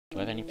Do I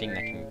have anything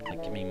that can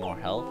like give me more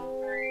health?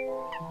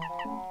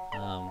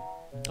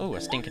 Oh,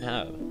 a stinking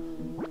herb.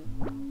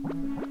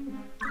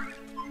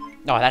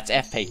 Oh, that's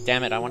FP.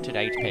 Damn it, I wanted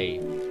HP.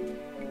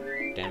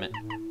 Damn it.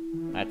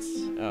 That's...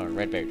 Oh,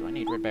 red berry. Do I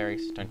need red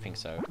berries? Don't think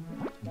so.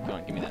 Come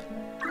on, give me that.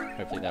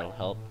 Hopefully that'll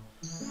help.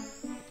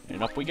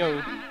 And up we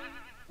go.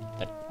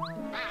 That...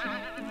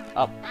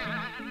 Up.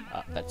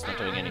 Up. That's not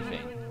doing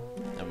anything.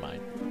 Never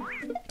mind.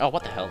 Oh,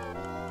 what the hell?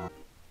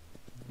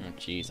 Oh,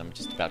 jeez, I'm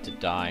just about to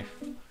die.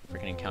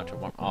 Freaking encounter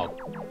one. Oh.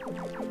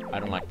 I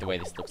don't like the way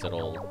this looks at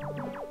all.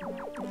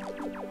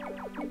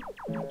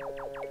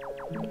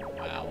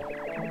 Wow.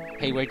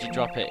 Hey, where'd you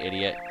drop it,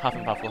 idiot? Huff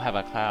and Puff will have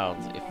our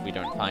clouds if we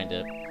don't find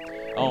it.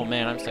 Oh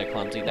man, I'm so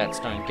clumsy. That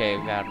stone gave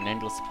out an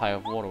endless supply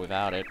of water.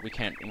 Without it, we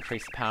can't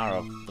increase the power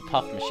of the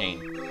Puff machine.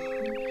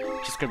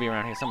 Just gotta be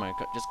around here somewhere.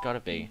 Just gotta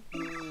be.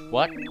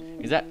 What?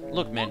 Is that...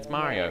 Look, man, it's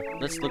Mario.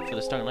 Let's look for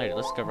the stone later.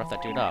 Let's go rough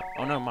that dude up.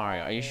 Oh no,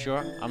 Mario. Are you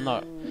sure? I'm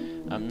not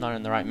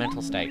in the right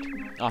mental state.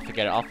 Oh,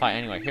 forget it. I'll fight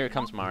anyway. Here it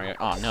comes, Mario.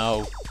 Oh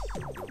no.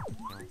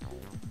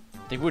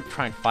 They would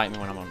try and fight me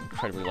when I'm on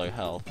incredibly low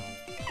health.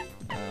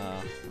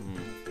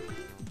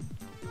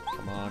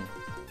 Come on.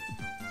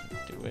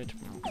 Do it.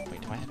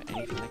 Wait, do I have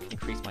anything that can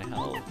increase my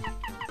health?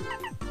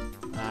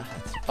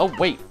 Oh,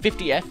 wait!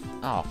 50 F?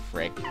 Oh,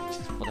 frick. I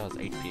thought that was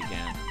HP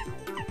again.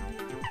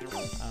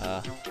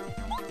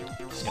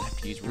 Just gonna have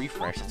to use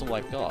refresh. That's all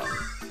I've got.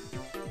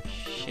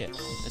 Shit.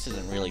 This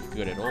isn't really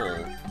good at all.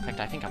 In fact,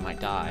 I think I might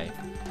die.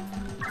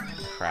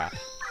 Crap.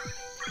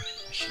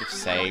 I should have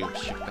saved.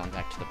 Should have gone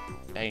back to the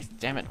base.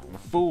 Damn it. I'm a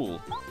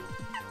fool.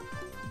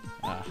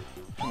 How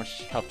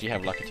much health do you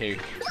have, Lucky 2?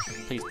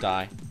 Please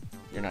die.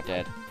 You're not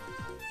dead.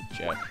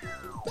 Jerk.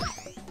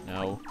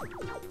 No.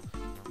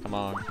 Come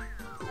on.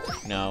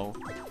 No.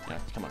 No,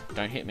 come on.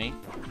 Don't hit me.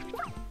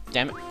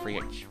 Damn it. Free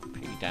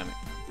HP. Damn it.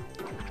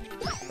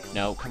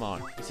 No, come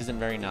on. This isn't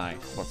very nice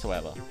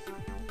whatsoever.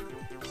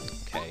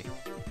 Okay.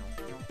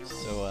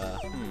 So,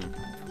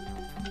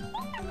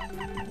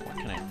 what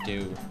can I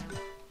do?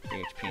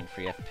 Free HP and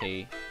free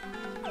FP.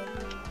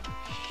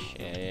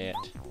 Shit.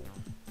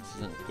 This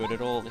isn't good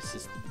at all. This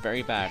is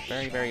very bad.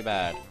 Very, very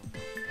bad.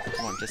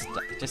 Come on, just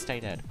stay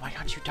dead. Why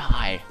can't you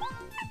die?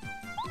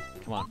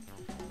 Come on.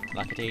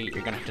 Luckity,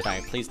 you're gonna have to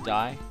die. Please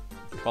die.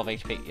 12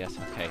 HP. Yes,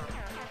 okay.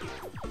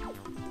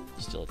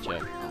 Still a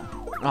jerk.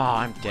 Oh,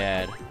 I'm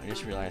dead. I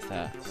just realized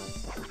that.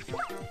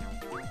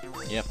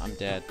 Yep, I'm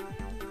dead.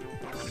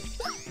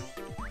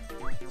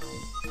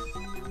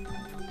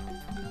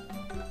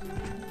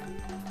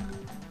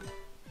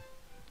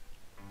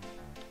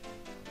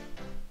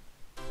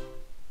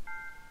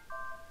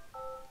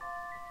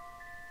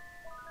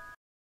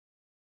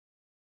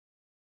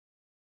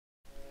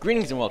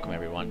 Greetings and welcome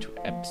everyone to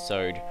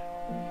episode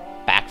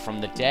Back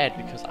from the Dead,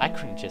 because I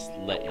couldn't just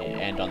let it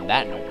end on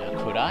that note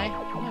now, could I?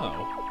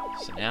 No.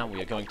 So now we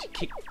are going to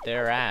kick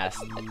their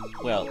ass.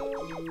 Well,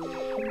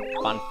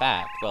 fun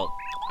fact. Well,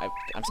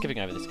 I'm skipping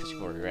over this because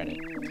you've already read it.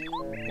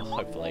 Well,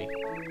 hopefully.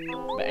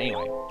 But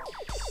anyway.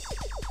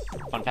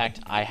 Fun fact,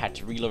 I had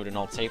to reload an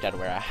old save data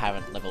where I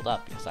haven't leveled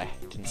up because I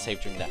didn't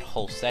save during that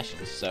whole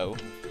session. So,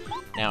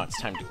 now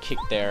it's time to kick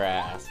their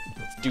ass.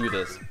 Let's do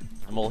this.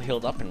 I'm all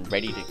healed up and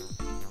ready to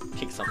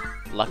kick some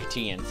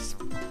Lucky and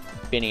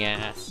spinny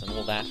ass and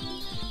all that.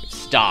 With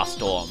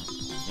Starstorm.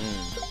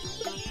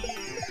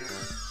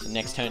 So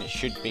next turn it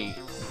should be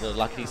the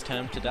Lucky's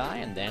turn to die,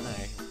 and then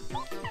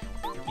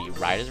be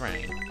right as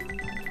rain.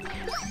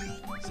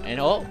 And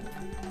oh,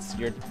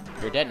 you're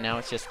dead now.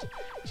 It's just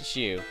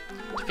you.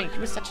 I think he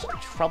was such a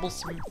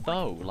troublesome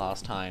foe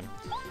last time.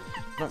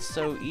 Not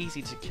so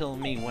easy to kill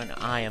me when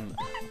I am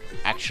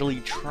actually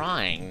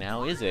trying.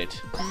 Now is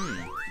it?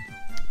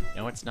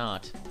 No, it's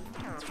not.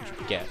 That's what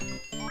you get.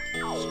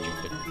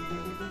 Stupid.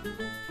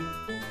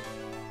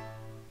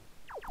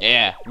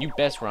 Yeah, you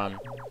best run.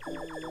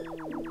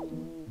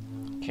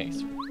 Okay,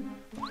 so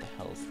what the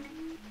hell's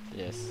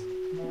this?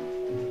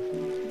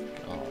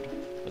 God.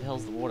 What the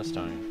hell's the water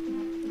stone?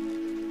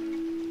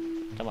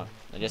 Come on,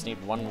 I just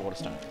need one water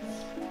stone.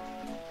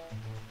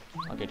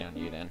 I'll go down to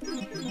you then.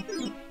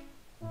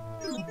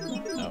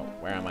 Oh,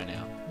 where am I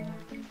now?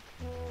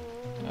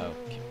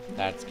 Okay,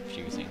 that's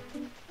confusing.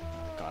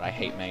 God, I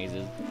hate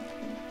mazes.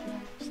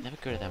 I was never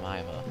good at them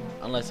either.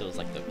 Unless it was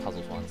like the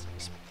puzzles ones.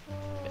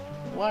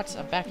 What?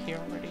 I'm back here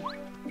already?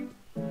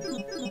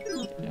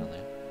 Get down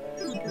there.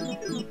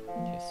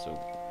 Okay, so...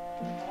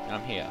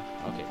 I'm here.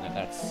 Okay, no,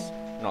 that's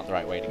not the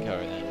right way to go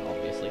then,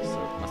 obviously, so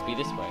it must be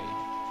this way.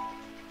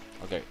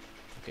 I'll go.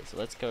 Okay, so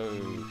let's go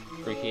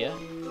through here.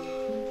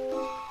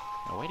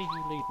 Now, where did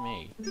you lead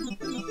me?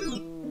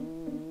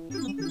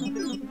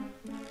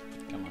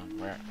 Come on,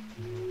 where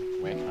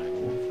can I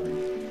walk through?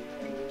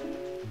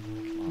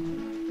 Come on.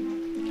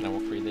 Can I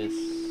walk through this?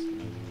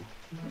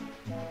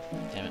 No.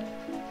 Damn it.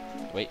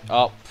 Wait,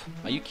 oh,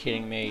 are you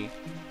kidding me?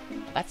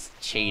 That's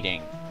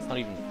cheating. It's not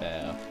even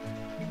fair.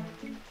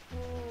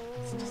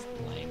 It's just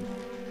lame.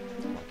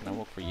 What, can I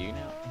walk through you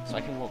now? So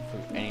I can walk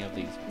through any of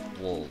these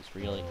walls,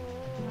 really?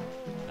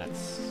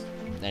 That's...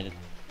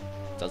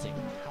 does he?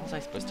 How was I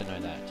supposed to know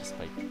that? Just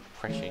by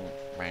pressing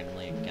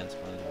randomly against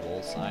one of the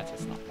wall sides?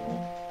 That's not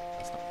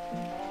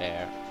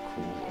fair,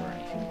 cool, or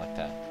anything like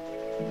that.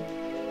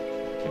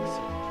 Okay,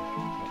 so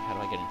wait, how do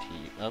I get into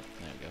you? Oh,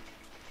 there we go.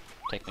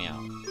 Take me out.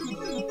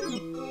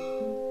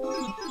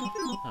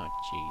 Oh,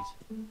 jeez.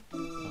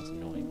 That was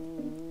annoying.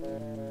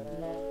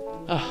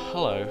 Oh,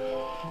 hello.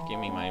 Give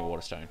me my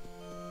water stone.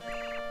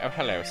 Oh,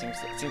 hello.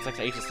 Seems like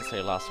ages since I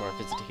last saw a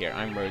visitor here.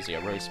 I'm Rosie,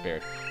 a rose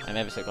spirit. I'm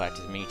ever so glad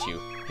to meet you.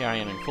 Here I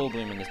am in full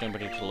bloom and there's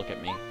nobody to look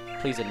at me.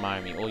 Please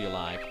admire me all your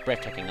life.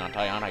 Breathtaking, aren't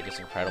I? Aren't I just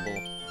incredible?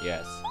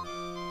 Yes.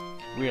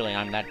 Really,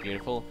 I'm that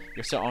beautiful?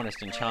 You're so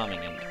honest and charming,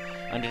 and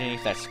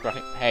underneath that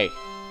scruffy... Hey!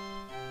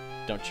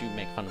 Don't you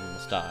make fun of the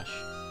moustache.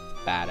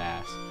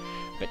 Badass.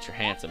 Bet you're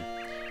handsome.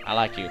 I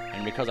like you,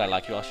 and because I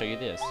like you, I'll show you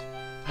this.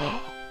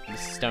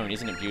 This stone,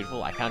 isn't it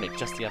beautiful? I found it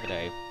just the other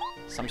day.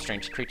 Some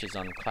strange creatures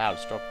on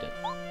clouds dropped it.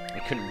 I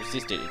couldn't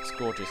resist it, its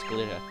gorgeous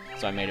glitter,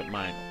 so I made it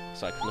mine,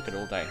 so I could look at it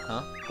all day.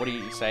 Huh? What do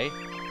you say?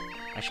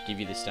 I should give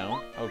you this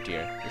stone? Oh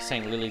dear, you're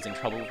saying Lily's in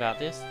trouble about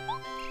this?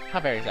 How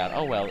very sad.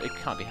 Oh well, it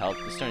can't be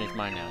helped. The stone is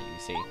mine now, you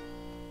see.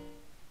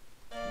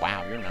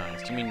 Wow, you're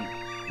nice. Do you mean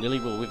Lily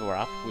will wither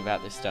up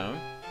without this stone?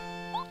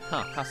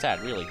 Huh, how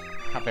sad, really.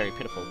 How very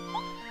pitiful.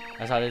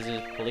 As I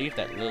believe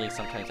that Lily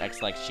sometimes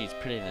acts like she's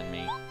prettier than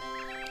me.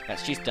 That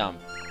she's dumb,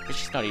 but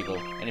she's not evil,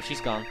 and if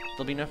she's gone,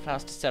 there'll be no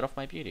flowers to set off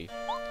my beauty.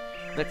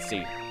 Let's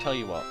see, tell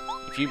you what,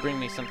 if you bring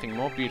me something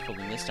more beautiful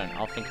than this stone,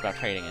 I'll think about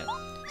trading it.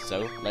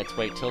 So, let's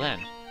wait till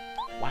then.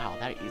 Wow,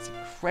 that is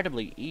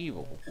incredibly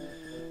evil.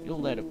 You'll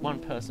let one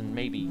person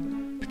maybe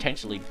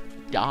potentially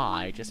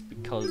die just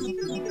because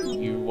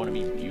you want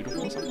to be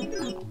beautiful or something?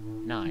 Wow,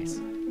 nice.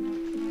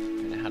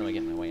 And how do I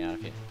get my way out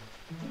of here?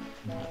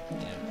 Oh,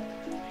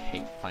 damn. I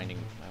hate finding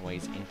my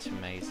ways into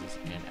mazes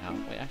and out.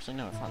 Wait, actually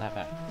no, it's not that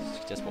bad.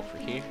 Just walk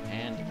through here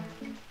and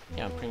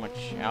yeah, I'm pretty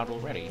much out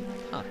already.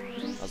 Huh.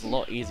 That was a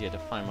lot easier to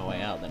find my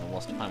way out than it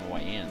was to find my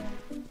way in.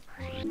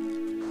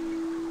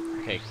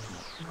 Okay,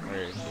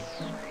 where is he?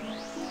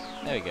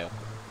 There we go.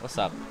 What's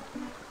up?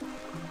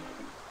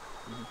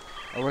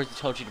 Oh, Rosie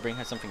told you to bring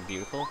her something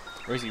beautiful?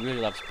 Rosie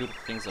really loves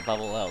beautiful things above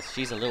all else.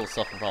 She's a little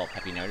self-involved,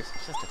 have you noticed?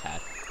 Just a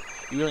tad.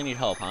 You really need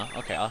help, huh?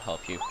 Okay, I'll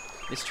help you.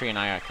 This tree and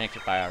I are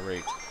connected by our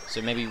roots,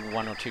 so maybe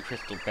 1 or 2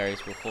 crystal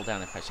berries will fall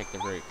down if I shake the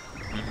root.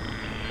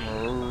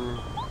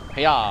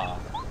 Hiya!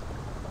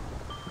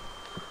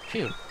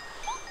 Phew.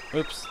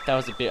 Oops, that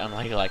was a bit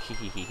unladylike, hee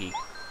hee hee hee.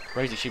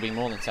 Rosie should be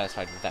more than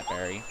satisfied with that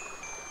berry.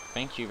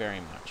 Thank you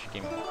very much.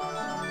 Give me...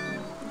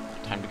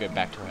 Time to go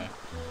back to her.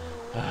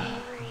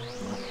 Okay.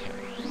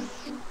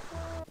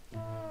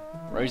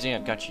 Rosie,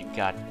 I've got you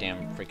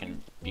goddamn freaking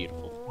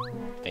beautiful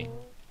thing.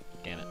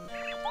 Damn it.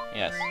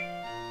 Yes.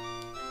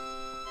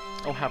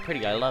 Oh, how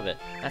pretty, I love it.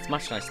 That's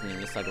much nicer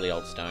than this ugly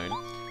old stone.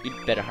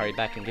 You'd better hurry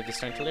back and give this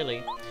stone to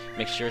Lily.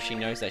 Make sure she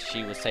knows that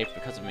she was saved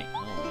because of me.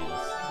 Oh,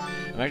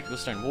 yes. A magical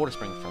stone water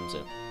spring from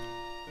it.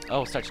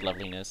 Oh, such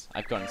loveliness.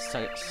 I've gotten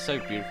so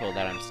beautiful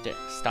that I'm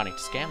starting to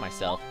scare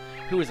myself.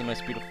 Who is the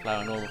most beautiful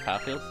flower in all the flower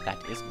fields? That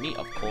is me,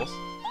 of course.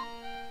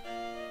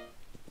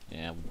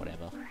 Yeah,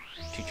 whatever.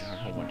 Teach your own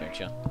home, don't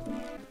you?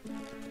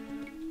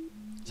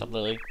 What's up,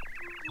 Lily?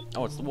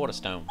 Oh, it's the water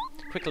stone.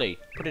 Quickly,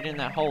 put it in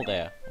that hole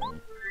there.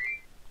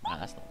 Wow,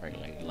 that's not very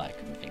ladylike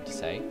of a thing to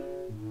say.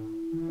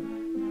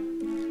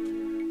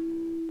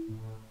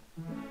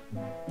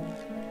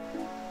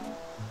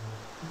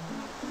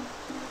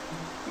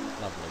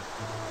 Lovely.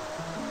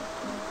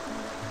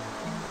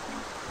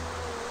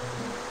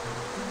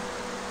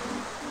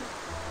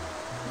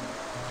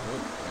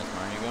 Ooh, where's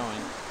Mario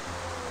going?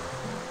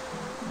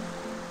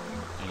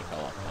 And he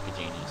fell off like a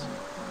genius.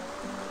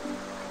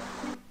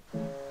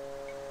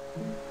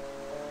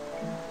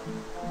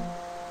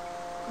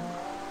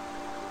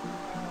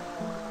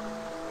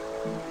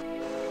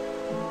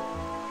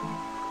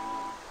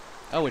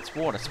 Oh, it's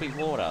water, sweet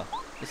water.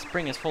 The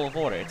spring is full of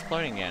water. It's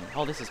floating again.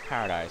 Oh, this is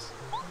paradise.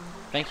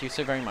 Thank you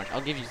so very much.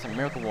 I'll give you some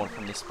miracle water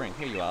from this spring.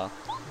 Here you are.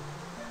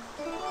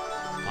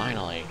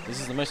 Finally. This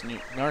is the most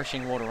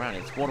nourishing water around.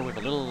 It's water with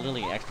a little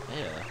lily extra.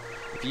 Yeah.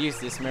 If you use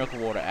this miracle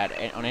water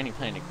on any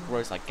planet, it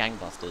grows like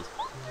gangbusters.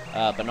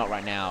 But not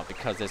right now,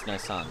 because there's no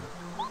sun.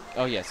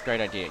 Oh yes, great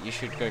idea. You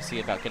should go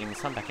see about getting the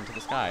sun back into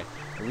the sky.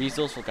 A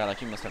resourceful guy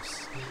like you must have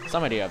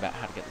some idea about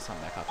how to get the sun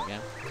back up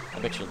again. I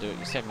bet you'll do it.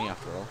 You saved me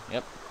after all.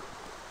 Yep.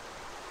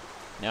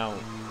 Now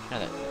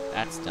that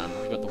that's done,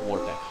 we've got the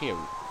water back here.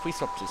 If we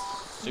swap to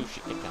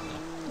sushi, get down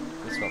there.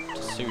 If we swap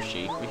to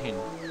sushi, we can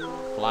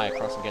fly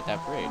across and get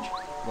that bridge.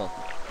 Well,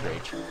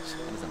 bridge.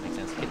 That doesn't make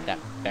sense. Get that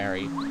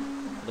berry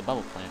for the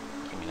bubble plant.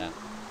 Give me that.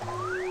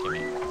 Give me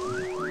it.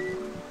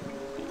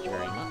 Thank you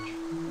very much.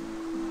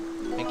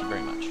 Thank you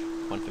very much.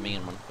 One for me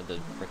and one for the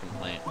frickin'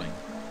 plant thing.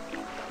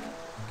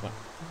 Come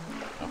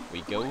on. Off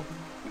we go.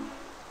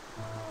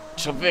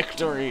 To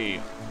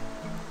victory!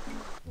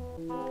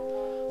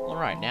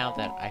 Alright, now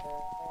that I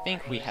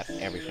think we have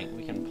everything,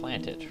 we can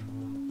plant it.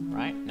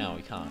 Right? No,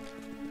 we can't.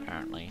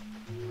 Apparently.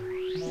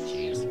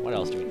 Jeez. What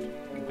else do we...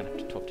 I'm gonna have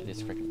to talk to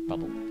this freaking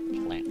bubble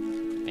plant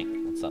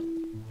thing. What's up?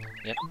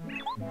 Yep.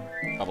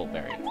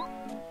 Bubbleberry.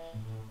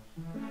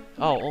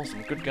 Oh,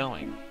 awesome. Good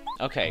going.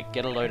 Okay,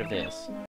 get a load of this.